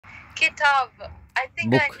Kitab. I think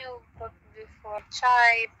I Book. knew book before.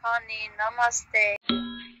 Chai, pani, namaste.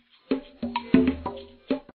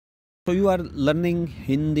 So you are learning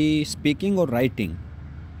Hindi speaking or writing?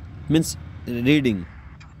 Means reading.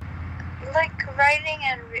 Like writing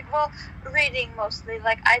and reading mostly.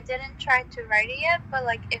 Like I didn't try to write it yet, but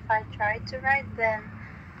like if I try to write, then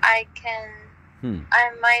I can. I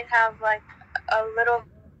might have like a little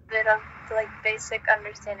bit of like basic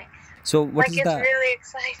understanding. So what Like is it's the really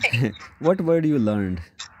exciting. what word you learned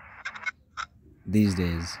these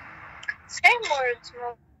days? Same words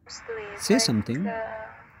mostly. Say like, something.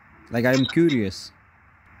 Like I'm curious.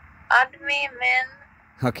 Admi, men,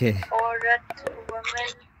 Okay. aurat,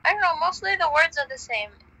 woman. I don't know. Mostly the words are the same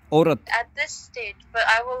Aurat. at this stage, but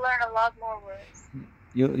I will learn a lot more words.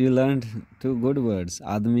 You learned two good words.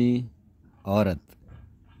 Admi, aurat.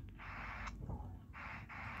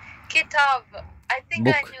 Kitab. I think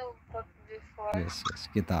I Book. knew book before. Yes,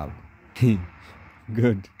 kitab.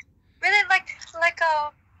 Good. Really like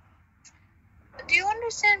do you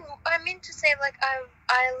understand? I mean to say like I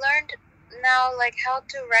learned now like how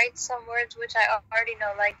to write some words which I already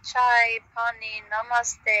know, like chai, pani,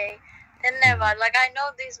 namaste, dhanyavad. Like I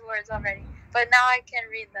know these words already, but now I can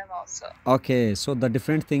read them also. Okay, so the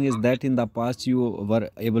different thing is that in the past you were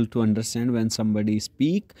able to understand when somebody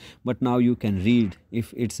speak, but now you can read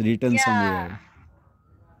if it's written somewhere.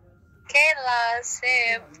 Kela,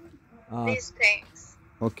 seb, these things.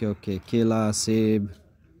 Okay. Kela, seb.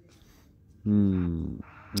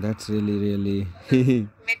 That's really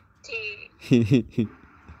Mitti.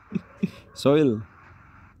 Soil.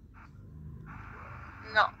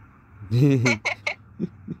 No.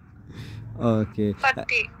 Okay.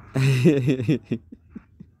 Patti.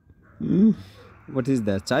 What is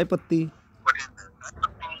that? Chai patti?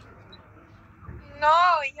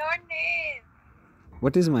 No, your name.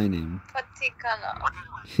 What is my name? Patti Kana.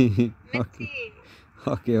 Okay.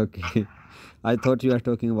 Okay. I thought you are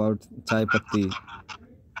talking about chai patti.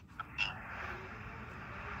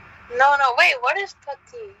 No, wait, what is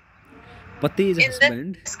Patti? Patti is in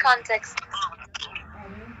husband. this context.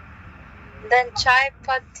 Then chai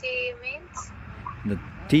patti means? The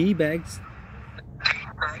tea bags.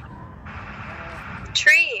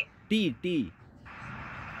 Tree. Tea.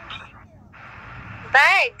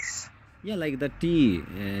 Bags. Yeah, like the tea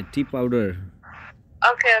powder.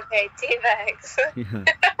 Okay, tea bags. Yeah.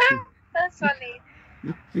 That's funny.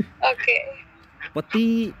 Okay.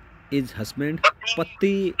 Patti is husband.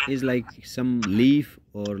 Patti is like some leaf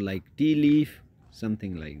or like tea leaf,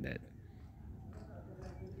 something like that.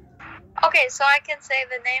 Okay, so I can say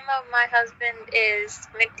the name of my husband is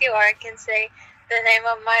Mitti, or I can say the name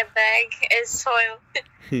of my bag is soil.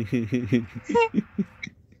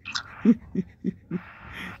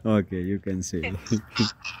 Okay, you can say.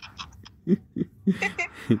 People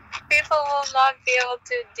will not be able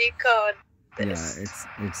to decode this. Yeah,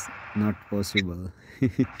 it's not possible.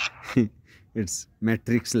 It's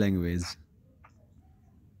matrix language.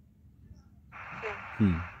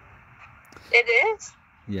 It is?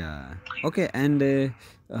 Yeah. Okay, and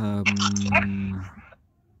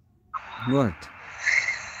what?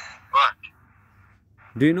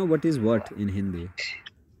 Do you know what is what in Hindi?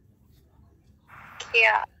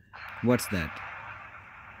 Yeah. What's that?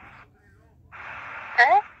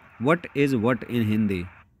 Huh? What is what in Hindi?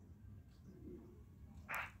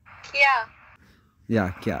 Kya.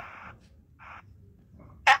 Yeah, kya.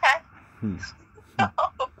 No.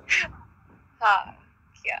 हाँ,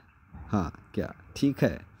 क्या? हाँ, क्या? ठीक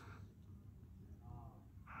है.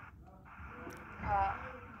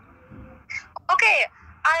 Okay,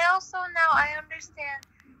 I understand.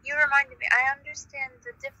 You reminded me. I understand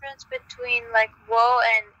the difference between like wo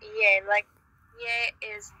and ye. Like ye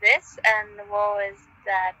is this and wo is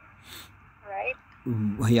that, right?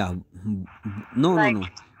 Yeah. No.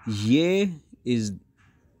 Ye is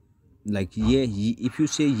like ye. If you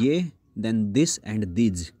say ye, then this and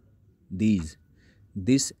these. This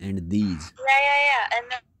and these. Yeah. And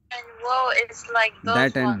then wo is like those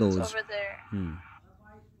that and ones those over there.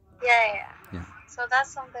 Yeah. So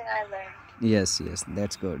that's something I learned. Yes,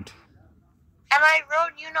 that's good. And I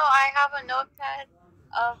wrote, I have a notepad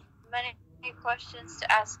of many questions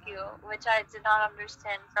to ask you, which I did not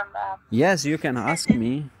understand from the app. Yes, you can ask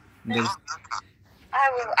me. I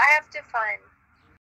have to find.